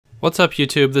What's up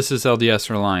YouTube, this is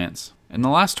LDS Reliance. In the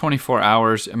last 24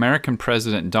 hours, American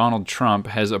President Donald Trump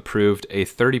has approved a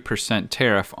 30%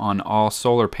 tariff on all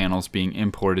solar panels being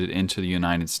imported into the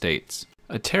United States.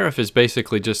 A tariff is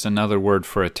basically just another word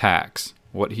for a tax.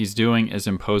 What he's doing is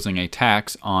imposing a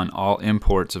tax on all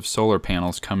imports of solar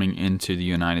panels coming into the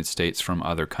United States from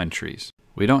other countries.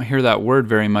 We don't hear that word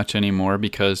very much anymore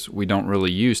because we don't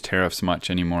really use tariffs much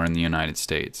anymore in the United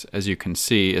States. As you can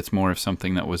see, it's more of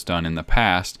something that was done in the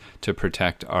past to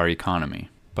protect our economy.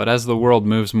 But as the world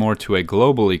moves more to a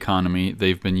global economy,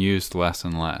 they've been used less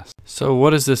and less. So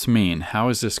what does this mean? How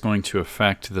is this going to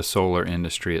affect the solar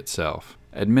industry itself?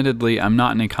 Admittedly, I'm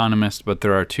not an economist, but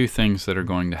there are two things that are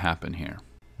going to happen here.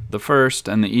 The first,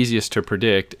 and the easiest to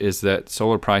predict, is that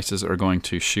solar prices are going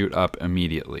to shoot up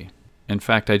immediately. In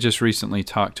fact, I just recently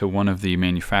talked to one of the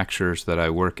manufacturers that I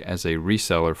work as a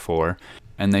reseller for,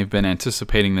 and they've been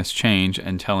anticipating this change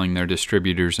and telling their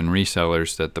distributors and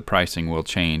resellers that the pricing will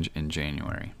change in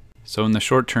January. So in the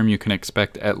short term, you can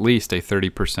expect at least a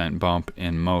 30% bump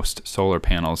in most solar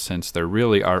panels, since there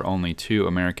really are only two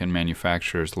American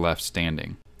manufacturers left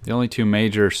standing. The only two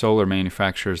major solar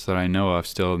manufacturers that I know of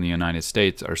still in the United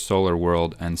States are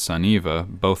SolarWorld and Suniva,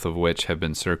 both of which have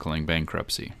been circling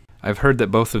bankruptcy. I've heard that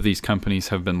both of these companies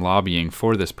have been lobbying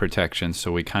for this protection,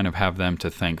 so we kind of have them to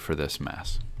thank for this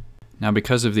mess. Now,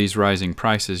 because of these rising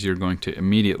prices, you're going to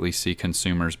immediately see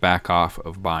consumers back off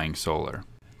of buying solar.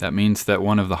 That means that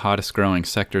one of the hottest growing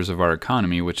sectors of our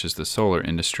economy, which is the solar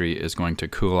industry, is going to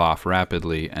cool off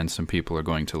rapidly, and some people are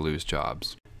going to lose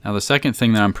jobs. Now, the second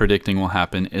thing that I'm predicting will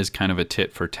happen is kind of a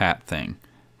tit-for-tat thing.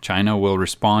 China will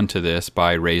respond to this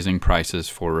by raising prices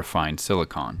for refined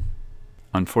silicon.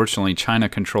 Unfortunately, China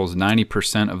controls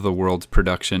 90% of the world's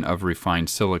production of refined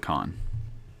silicon.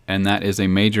 And that is a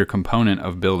major component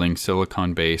of building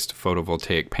silicon-based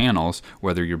photovoltaic panels,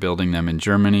 whether you're building them in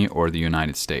Germany or the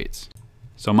United States.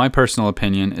 So my personal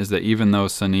opinion is that even though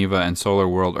Suniva and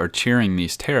SolarWorld are cheering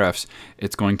these tariffs,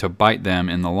 it's going to bite them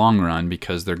in the long run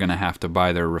because they're going to have to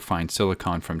buy their refined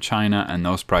silicon from China, and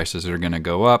those prices are going to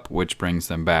go up, which brings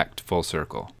them back to full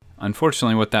circle.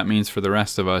 Unfortunately, what that means for the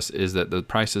rest of us is that the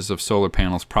prices of solar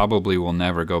panels probably will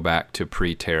never go back to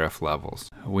pre-tariff levels.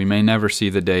 We may never see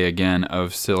the day again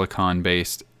of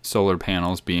silicon-based solar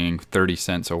panels being 30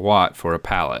 cents a watt for a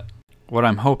pallet. What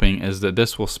I'm hoping is that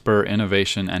this will spur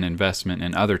innovation and investment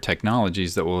in other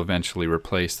technologies that will eventually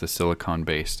replace the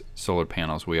silicon-based solar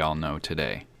panels we all know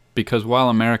today. Because while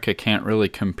America can't really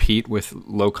compete with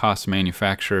low-cost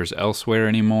manufacturers elsewhere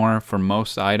anymore for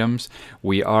most items,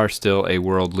 we are still a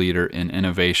world leader in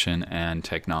innovation and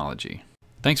technology.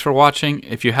 Thanks for watching.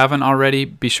 If you haven't already,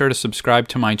 be sure to subscribe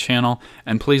to my channel,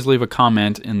 and please leave a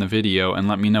comment in the video and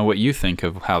let me know what you think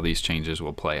of how these changes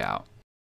will play out.